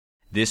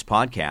This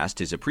podcast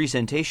is a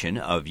presentation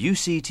of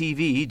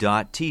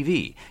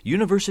UCTV.tv,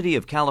 University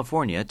of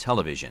California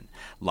Television.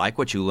 Like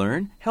what you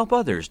learn? Help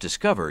others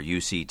discover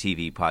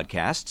UCTV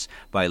podcasts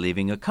by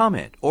leaving a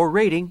comment or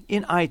rating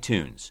in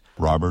iTunes.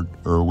 Robert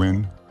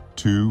Irwin,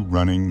 2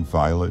 Running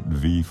Violet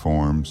V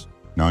Forms,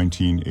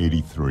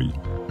 1983.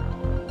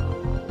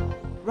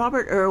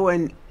 Robert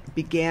Irwin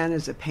began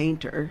as a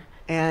painter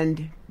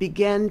and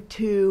began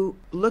to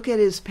look at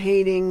his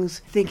paintings,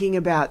 thinking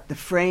about the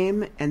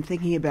frame and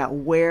thinking about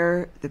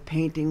where the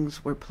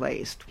paintings were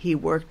placed. He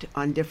worked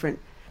on different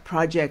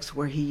projects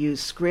where he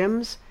used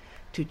scrims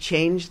to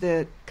change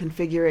the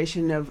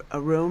configuration of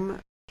a room.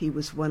 He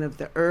was one of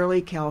the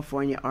early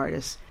California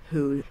artists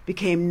who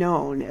became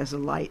known as a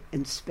light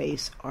and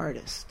space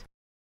artist.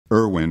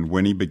 Irwin,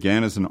 when he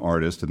began as an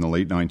artist in the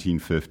late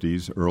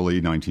 1950s, early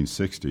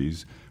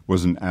 1960s,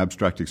 was an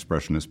abstract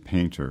expressionist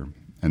painter.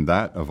 And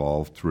that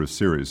evolved through a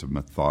series of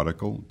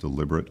methodical,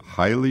 deliberate,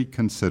 highly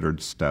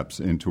considered steps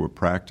into a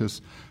practice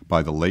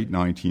by the late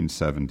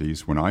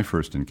 1970s, when I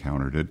first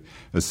encountered it,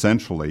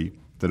 essentially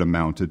that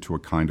amounted to a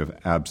kind of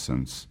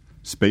absence,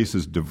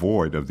 spaces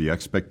devoid of the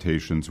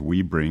expectations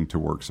we bring to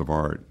works of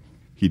art.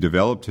 He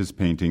developed his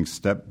paintings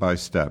step by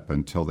step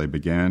until they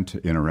began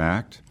to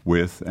interact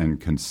with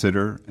and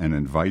consider and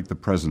invite the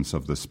presence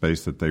of the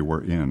space that they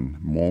were in,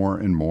 more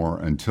and more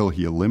until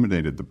he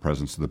eliminated the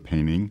presence of the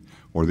painting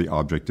or the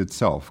object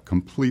itself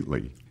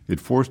completely.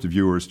 It forced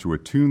viewers to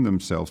attune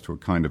themselves to a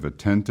kind of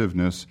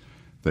attentiveness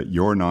that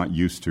you're not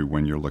used to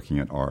when you're looking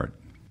at art.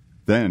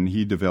 Then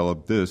he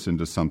developed this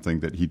into something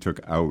that he took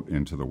out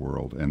into the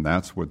world, and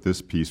that's what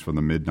this piece from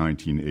the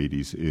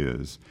mid-1980s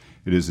is.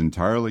 It is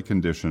entirely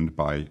conditioned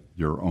by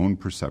your own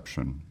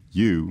perception.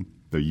 You,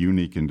 the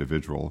unique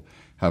individual,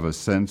 have a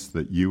sense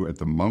that you at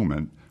the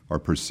moment are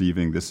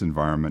perceiving this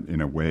environment in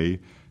a way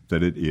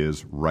that it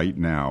is right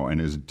now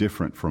and is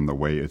different from the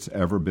way it's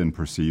ever been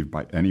perceived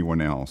by anyone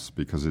else,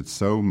 because it's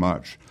so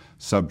much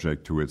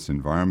subject to its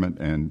environment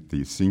and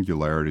the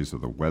singularities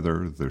of the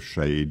weather, the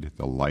shade,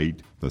 the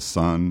light, the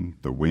sun,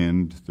 the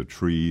wind, the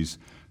trees,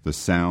 the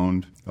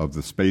sound of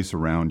the space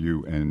around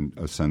you, and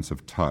a sense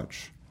of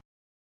touch.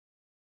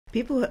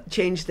 People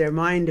change their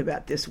mind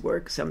about this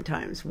work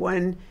sometimes.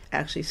 One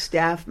actually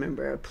staff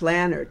member, a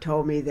planner,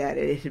 told me that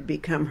it had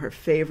become her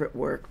favorite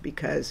work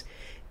because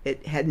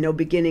it had no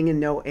beginning and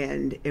no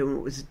end. It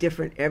was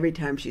different every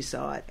time she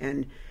saw it,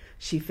 and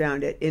she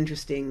found it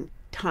interesting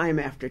time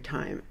after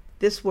time.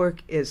 This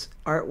work is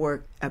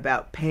artwork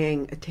about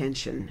paying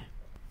attention.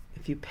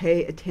 If you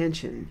pay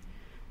attention,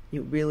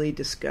 you really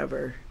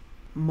discover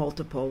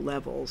multiple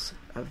levels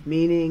of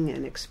meaning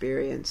and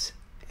experience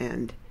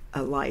and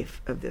a life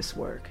of this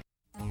work.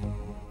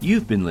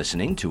 You've been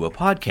listening to a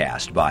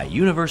podcast by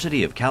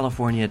University of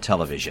California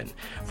Television.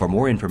 For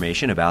more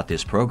information about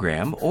this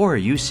program or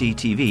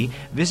UCTV,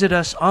 visit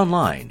us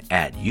online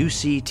at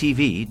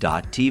uctv.tv.